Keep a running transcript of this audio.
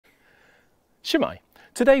Shemai,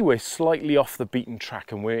 today we're slightly off the beaten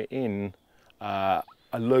track and we're in a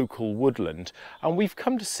local woodland, and we've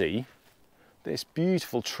come to see this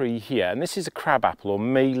beautiful tree here, and this is a crabapple, or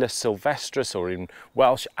Malus sylvestris, or in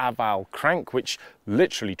Welsh afal crank, which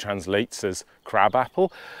literally translates as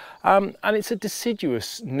crabapple. And it's a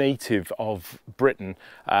deciduous native of Britain,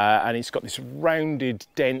 and it's got this rounded,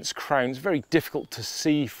 dense crown. It's very difficult to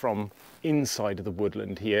see from inside of the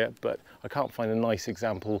woodland here, but I can't find a nice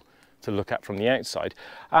example to look at from the outside.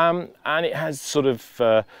 And it has sort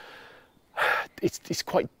of, it's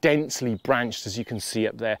quite densely branched, as you can see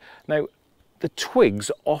up there. Now, the twigs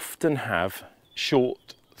often have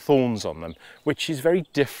short thorns on them, which is very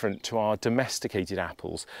different to our domesticated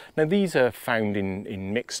apples. Now, these are found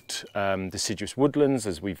in mixed deciduous woodlands,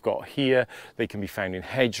 as we've got here. They can be found in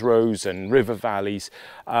hedgerows and river valleys.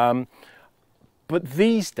 But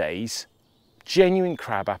these days, genuine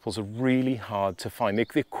crab apples are really hard to find.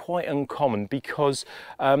 They're quite uncommon because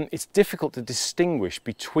it's difficult to distinguish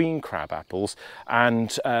between crab apples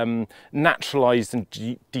and naturalised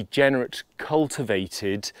and degenerate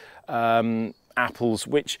cultivated apples,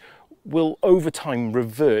 which will over time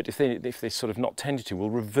revert, if they're sort of not tended to,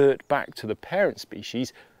 will revert back to the parent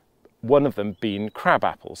species, one of them being crab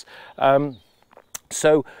apples.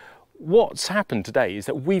 So what's happened today is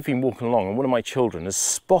that we've been walking along and one of my children has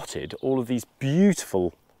spotted all of these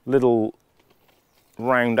beautiful little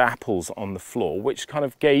round apples on the floor, which kind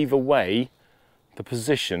of gave away the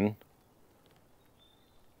position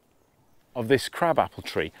of this crabapple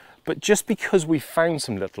tree. But just because we found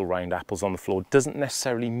some little round apples on the floor doesn't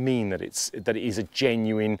necessarily mean that it is a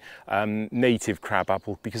genuine native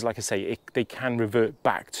crabapple, because, like I say, they can revert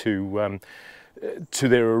back to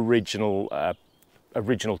their original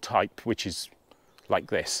type, which is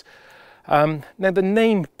like this. Now, the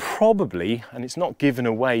name probably, and it's not given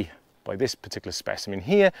away by this particular specimen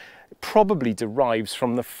here, probably derives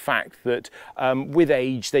from the fact that with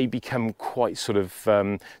age they become quite sort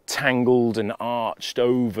of tangled and arched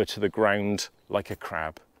over to the ground like a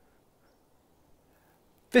crab.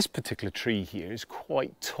 This particular tree here is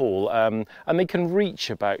quite tall, and they can reach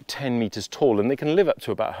about 10 metres tall, and they can live up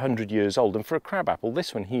to about 100 years old. And for a crabapple,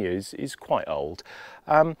 this one here is quite old.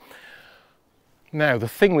 Now, the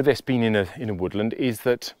thing with this being in a woodland is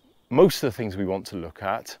that most of the things we want to look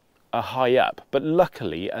at are high up, but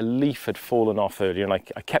luckily a leaf had fallen off earlier, and I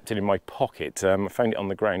kept it in my pocket. I found it on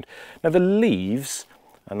the ground. Now, the leaves,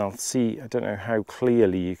 and I'll see, I don't know how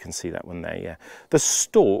clearly you can see that one there, yeah. The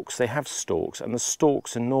stalks, they have stalks, and the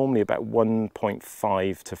stalks are normally about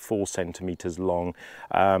 1.5 to 4 centimetres long,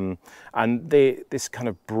 and they're this kind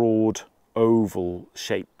of broad oval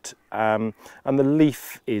shaped, and the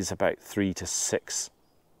leaf is about 3 to 6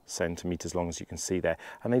 centimetres long, as you can see there.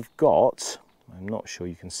 And they've got, I'm not sure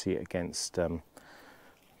you can see it against,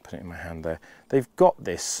 put it in my hand there, they've got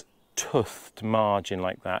this toothed margin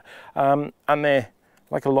like that, and they're,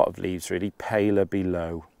 like a lot of leaves really, paler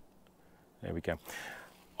below. There we go.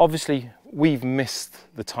 Obviously, we've missed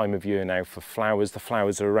the time of year now for flowers. The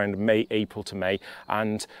flowers are around April to May,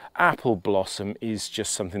 and apple blossom is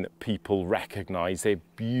just something that people recognise. They're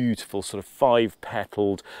beautiful, sort of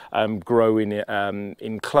 5-petaled, growing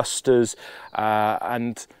in clusters,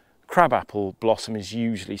 and crabapple blossom is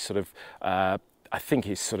usually sort of I think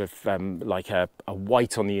it's sort of like a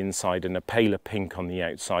white on the inside and a paler pink on the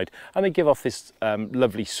outside, and they give off this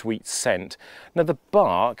lovely sweet scent. Now, the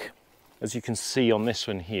bark, as you can see on this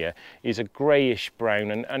one here, is a greyish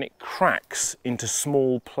brown, and it cracks into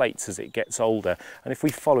small plates as it gets older. And if we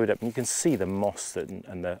follow it up, and you can see the moss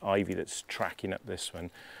and the ivy that's tracking up this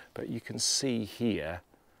one, but you can see here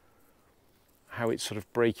how it's sort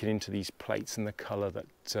of breaking into these plates and the colour that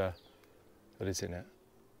is in it.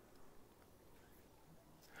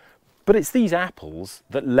 But it's these apples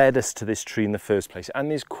that led us to this tree in the first place, and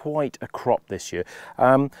there's quite a crop this year.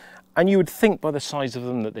 And you would think by the size of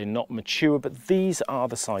them that they're not mature, but these are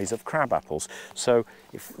the size of crab apples. So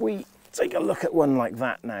if we take a look at one like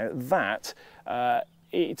that now, that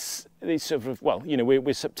it's sort of, well, you know,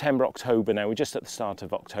 we're September, October now, we're just at the start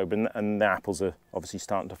of October, and the apples are obviously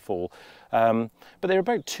starting to fall. But they're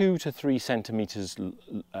about 2 to 3 centimetres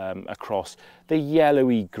across. They're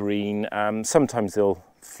yellowy green, sometimes they'll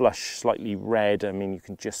flush slightly red. I mean, you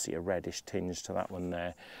can just see a reddish tinge to that one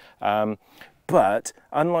there. But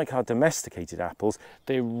unlike our domesticated apples,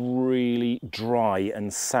 they're really dry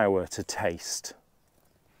and sour to taste.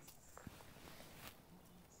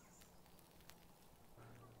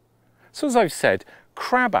 So, as I've said,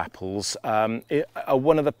 crab apples are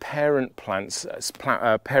one of the parent plant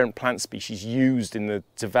species used in the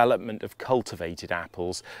development of cultivated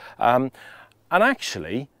apples. And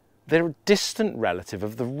actually, They're a distant relative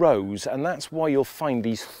of the rose, and that's why you'll find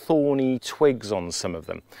these thorny twigs on some of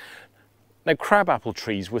them. Now, crabapple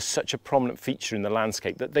trees were such a prominent feature in the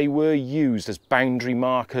landscape that they were used as boundary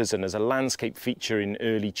markers and as a landscape feature in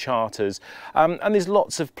early charters. And there's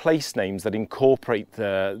lots of place names that incorporate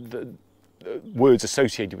the words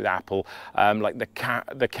associated with apple, like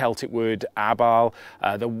the Celtic word abal,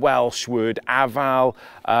 the Welsh word aval,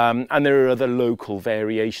 and there are other local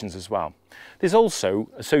variations as well. There's also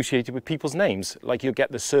associated with people's names, like you'll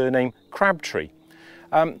get the surname Crabtree.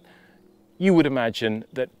 You would imagine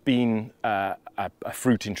that being a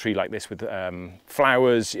fruiting tree like this with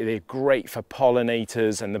flowers, they're great for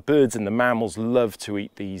pollinators, and the birds and the mammals love to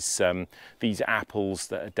eat these apples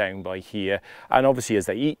that are down by here. And obviously as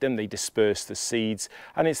they eat them, they disperse the seeds.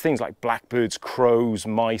 And it's things like blackbirds, crows,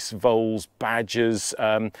 mice, voles, badgers.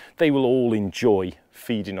 They will all enjoy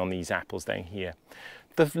feeding on these apples down here.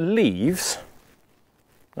 The leaves,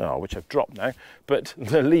 which I've dropped now, but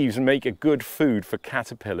the leaves make a good food for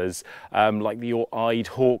caterpillars like the eyed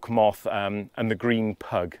hawk moth and the green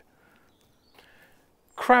pug.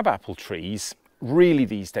 Crabapple trees really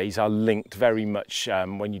these days are linked very much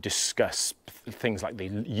when you discuss things like the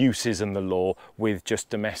uses and the law with just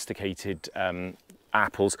domesticated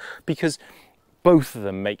apples, because both of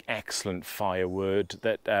them make excellent firewood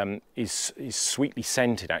that is sweetly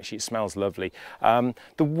scented. Actually, it smells lovely. The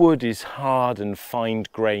wood is hard and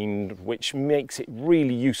fine-grained, which makes it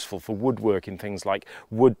really useful for woodworking, things like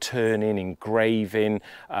wood turning, engraving,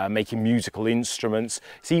 making musical instruments.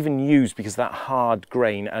 It's even used, because of that hard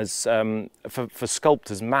grain, as for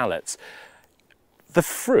sculptors' mallets. The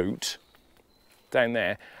fruit down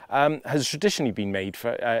there has traditionally been made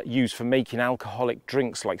for used for making alcoholic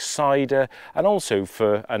drinks like cider, and also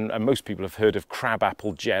for, and most people have heard of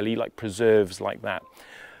crabapple jelly, like preserves like that.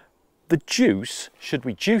 The juice, should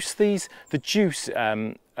we juice these? The juice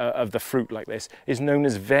of the fruit like this is known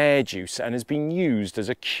as verjuice and has been used as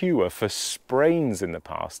a cure for sprains in the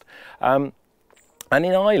past. And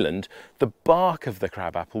in Ireland, the bark of the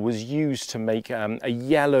crabapple was used to make a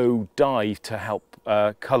yellow dye to help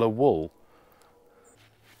colour wool.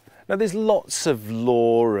 Now, there's lots of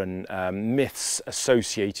lore and myths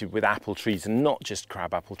associated with apple trees, and not just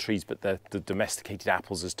crabapple trees, but the domesticated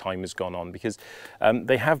apples as time has gone on, because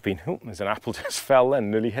they have been, oh, there's an apple just fell then,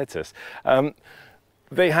 nearly hit us.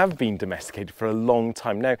 They have been domesticated for a long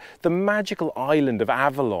time. Now, the magical island of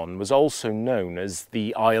Avalon was also known as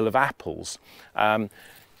the Isle of Apples.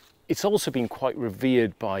 It's also been quite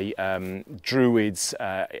revered by druids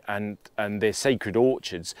and their sacred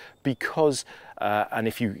orchards, because, and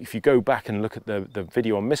if you go back and look at the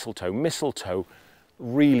video on mistletoe, mistletoe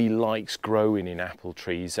really likes growing in apple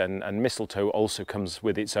trees, and mistletoe also comes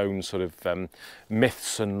with its own sort of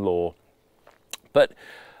myths and lore. But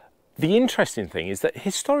the interesting thing is that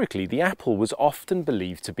historically the apple was often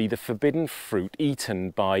believed to be the forbidden fruit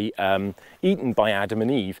eaten by Adam and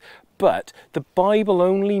Eve, but the Bible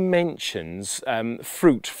only mentions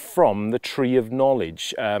fruit from the tree of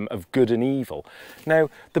knowledge of good and evil. Now,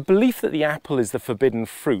 the belief that the apple is the forbidden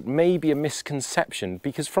fruit may be a misconception,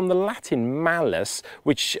 because from the Latin malus,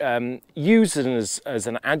 which used as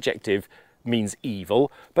an adjective means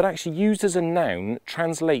evil, but actually used as a noun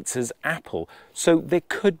translates as apple. So there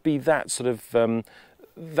could be that sort of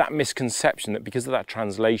that misconception that because of that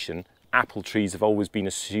translation, apple trees have always been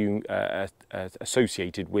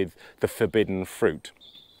associated with the forbidden fruit.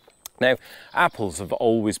 Now, apples have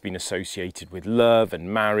always been associated with love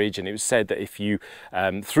and marriage, and it was said that if you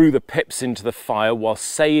threw the pips into the fire while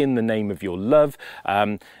saying the name of your love,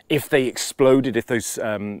 if they exploded, if those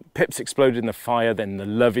pips exploded in the fire, then the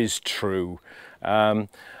love is true. And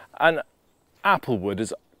applewood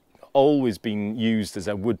has always been used as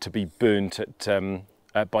a wood to be burnt at,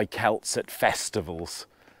 by Celts at festivals.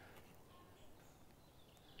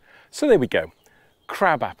 So there we go.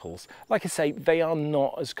 Crab apples, like I say, they are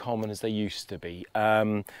not as common as they used to be.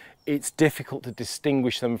 It's difficult to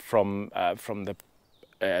distinguish them from the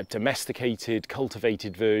domesticated,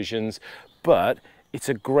 cultivated versions, but it's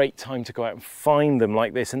a great time to go out and find them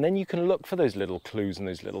like this, and then you can look for those little clues and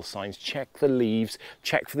those little signs. Check the leaves,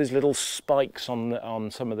 check for those little spikes on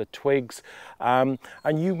some of the twigs, and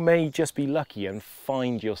you may just be lucky and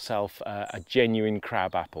find yourself a genuine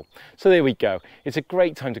crab apple. So there we go. It's a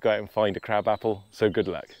great time to go out and find a crab apple, so good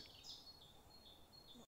luck.